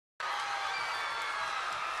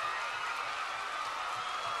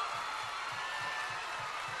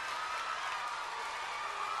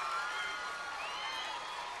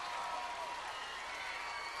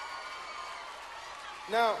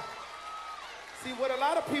Now, see, what a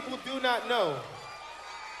lot of people do not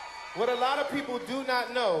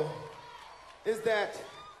know, is that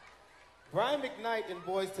Brian McKnight and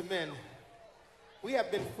Boyz II Men, we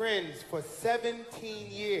have been friends for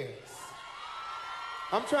 17 years.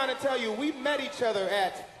 I'm trying to tell you, we met each other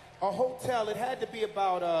at a hotel. It had to be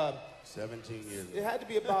about 17 years. It had to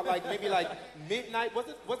be about maybe midnight. Was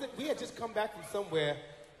it? We had just come back from somewhere,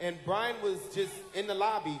 and Brian was just in the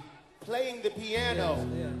lobby playing the piano.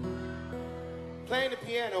 Yeah. Playing the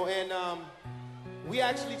piano, and we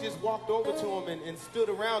actually just walked over to him and stood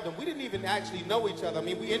around him. We didn't even actually know each other. I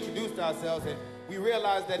mean, we introduced ourselves, and we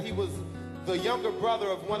realized that he was the younger brother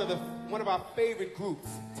of one of our favorite groups,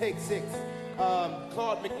 Take Six.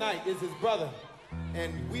 Claude McKnight is his brother.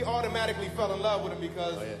 And we automatically fell in love with him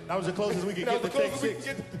because... Oh, yeah. That was the closest we could get to Take Six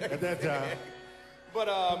at that time. But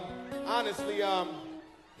honestly,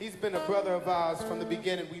 he's been a brother of ours from the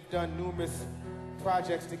beginning. We've done numerous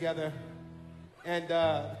projects together. And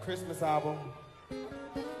the Christmas album.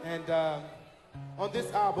 And on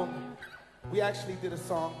this album, we actually did a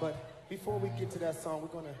song, but before we get to that song, we're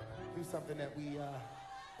going to do something that we...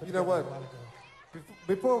 you know what?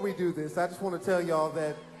 Before we do this, I just want to tell y'all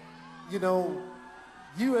that, you know,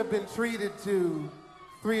 you have been treated to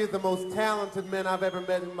 3 of the most talented men I've ever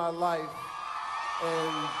met in my life.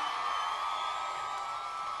 And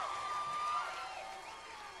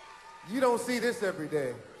you don't see this every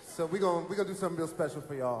day. So we're gonna do something real special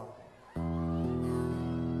for y'all.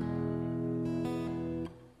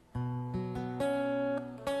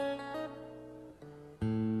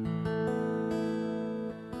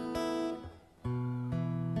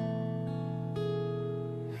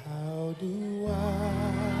 How do I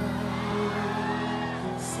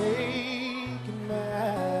say goodbye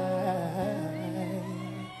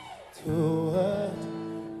to what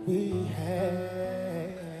we had?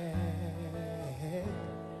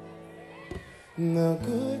 The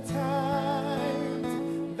good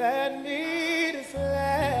times that made us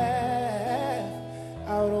laugh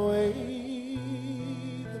outweigh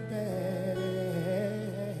the bad.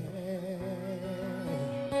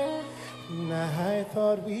 And I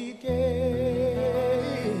thought we'd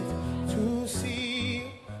get to see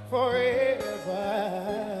forever,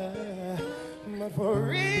 but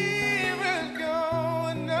forever's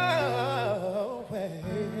going away.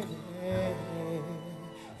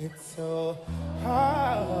 It's so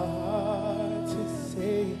hard to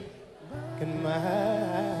say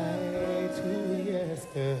goodbye to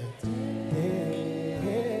yesterday.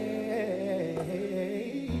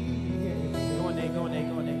 Go on, Nate, go on, Nate,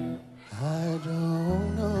 go on, Nate. I don't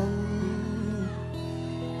know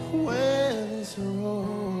where this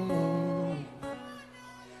road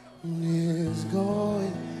is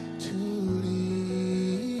going to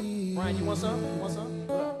lead. Brian, you want some? You want some?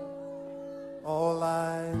 All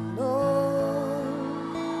I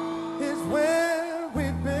know is where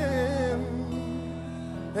we've been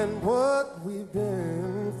and what we've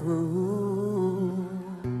been through.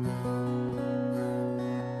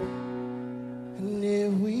 And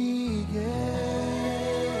if we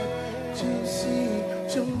get to see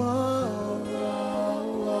tomorrow,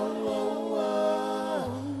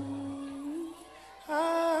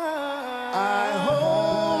 I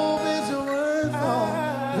hope it's worth all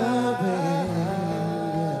the pain.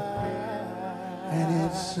 And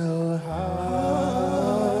it's so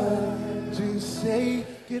hard to say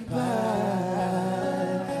goodbye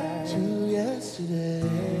to yesterday.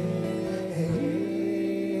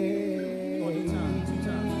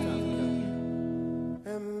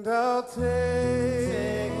 And I'll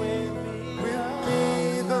take with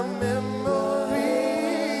me the memories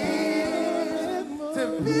to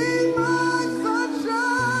be my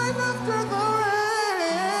sunshine after the rain.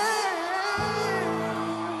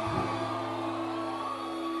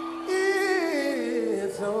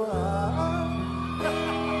 It's so hard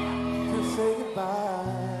to say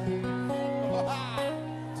goodbye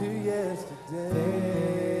to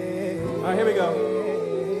yesterday. All right, here we go.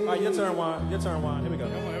 All right, your turn, Juan. Your turn, Juan. Here we go.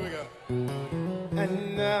 Come on, here we go.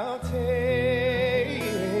 And I'll take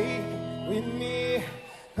with me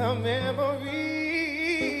the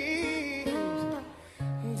memories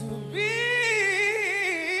to be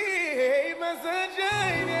my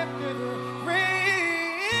sunshine after the rain.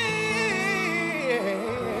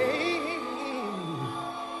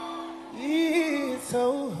 It's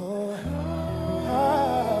so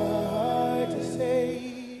hard to say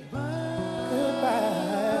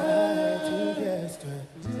goodbye to yesterday.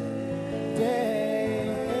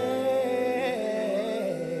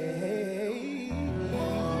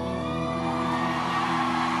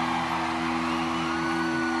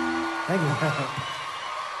 Thank you.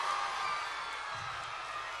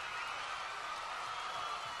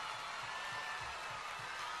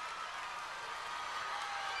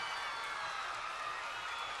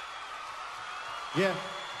 Yeah.